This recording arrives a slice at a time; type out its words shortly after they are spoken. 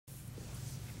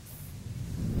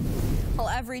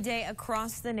Every day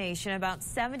across the nation, about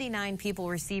 79 people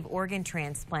receive organ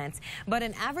transplants, but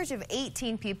an average of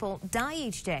 18 people die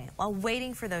each day while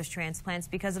waiting for those transplants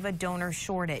because of a donor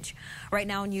shortage. Right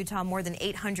now in Utah, more than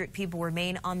 800 people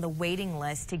remain on the waiting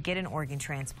list to get an organ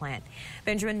transplant.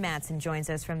 Benjamin Madsen joins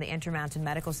us from the Intermountain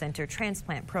Medical Center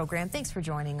Transplant Program. Thanks for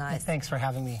joining us. Thanks for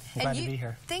having me. I'm glad to be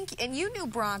here. And you knew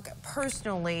Brock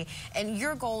personally, and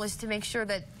your goal is to make sure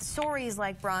that stories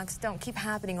like Brock's don't keep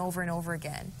happening over and over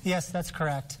again. Yes, that's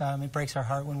correct. It breaks our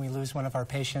heart when we lose one of our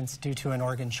patients due to an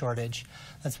organ shortage.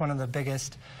 That's one of the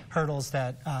biggest hurdles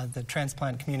that the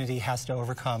transplant community has to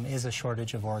overcome, is a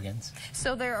shortage of organs.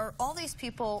 So there are all these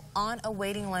people on a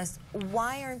waiting list.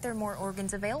 Why aren't there more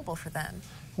organs available for them?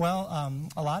 Well,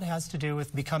 a lot has to do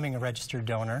with becoming a registered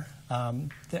donor.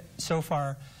 So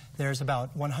far, there's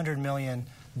about 100 million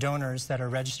donors that are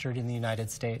registered in the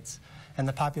United States. And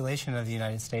the population of the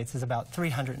United States is about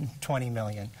 320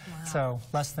 million. Wow. So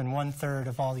less than 1/3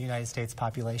 of all the United States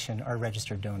population are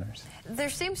registered donors. There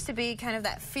seems to be kind of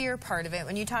that fear part of it.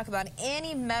 When you talk about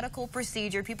any medical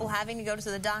procedure, people having to go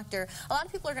to the doctor, a lot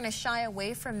of people are going to shy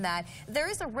away from that. There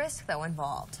is a risk, though,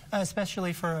 involved.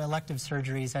 Especially for elective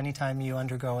surgeries. Anytime you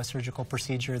undergo a surgical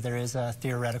procedure, there is a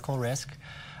theoretical risk.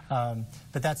 But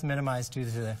that's minimized due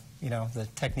to the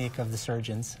technique of the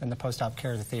surgeons and the post-op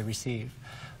care that they receive.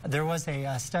 There was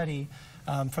a study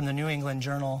from the New England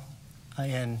Journal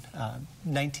in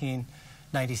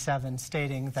 1997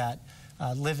 stating that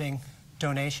living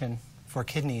donation for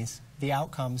kidneys, the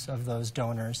outcomes of those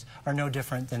donors are no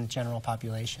different than the general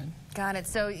population. Got it.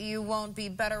 So you won't be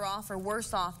better off or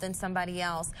worse off than somebody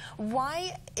else.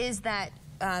 Why is that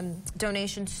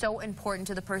donation so important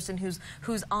to the person who's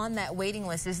on that waiting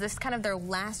list? Is this kind of their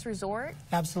last resort?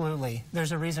 Absolutely.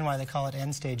 There's a reason why they call it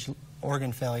end-stage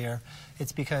organ failure.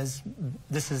 It's because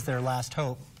this is their last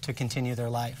hope to continue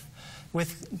their life.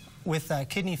 With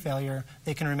kidney failure,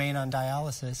 they can remain on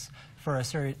dialysis for a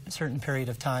certain period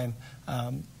of time,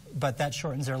 but that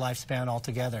shortens their lifespan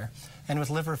altogether. And with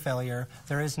liver failure,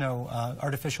 there is no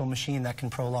artificial machine that can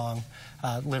prolong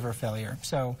liver failure.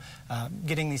 So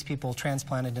getting these people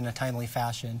transplanted in a timely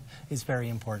fashion is very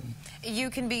important. You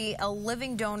can be a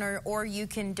living donor or you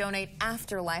can donate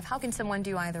after life. How can someone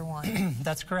do either one?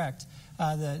 That's correct.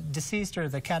 The deceased or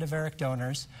the cadaveric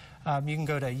donors, you can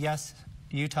go to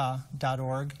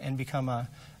yesutah.org and become a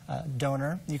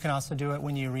donor. You can also do it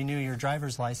when you renew your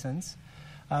driver's license.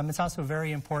 It's also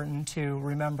very important to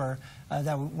remember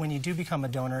that when you do become a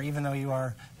donor, even though you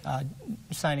are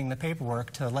signing the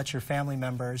paperwork, to let your family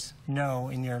members know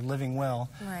in your living will,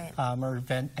 right, or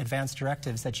advance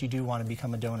directives that you do want to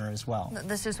become a donor as well.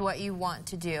 This is what you want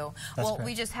to do. That's well, correct.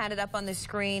 We just had it up on the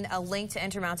screen, a link to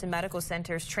Intermountain Medical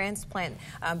Center's Transplant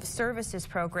Services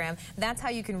Program. That's how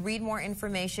you can read more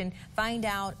information, find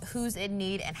out who's in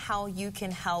need and how you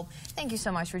can help. Thank you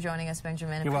so much for joining us,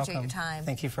 Benjamin. You're Appreciate welcome. your time.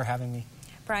 Thank you for having me.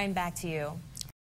 Brian, back to you.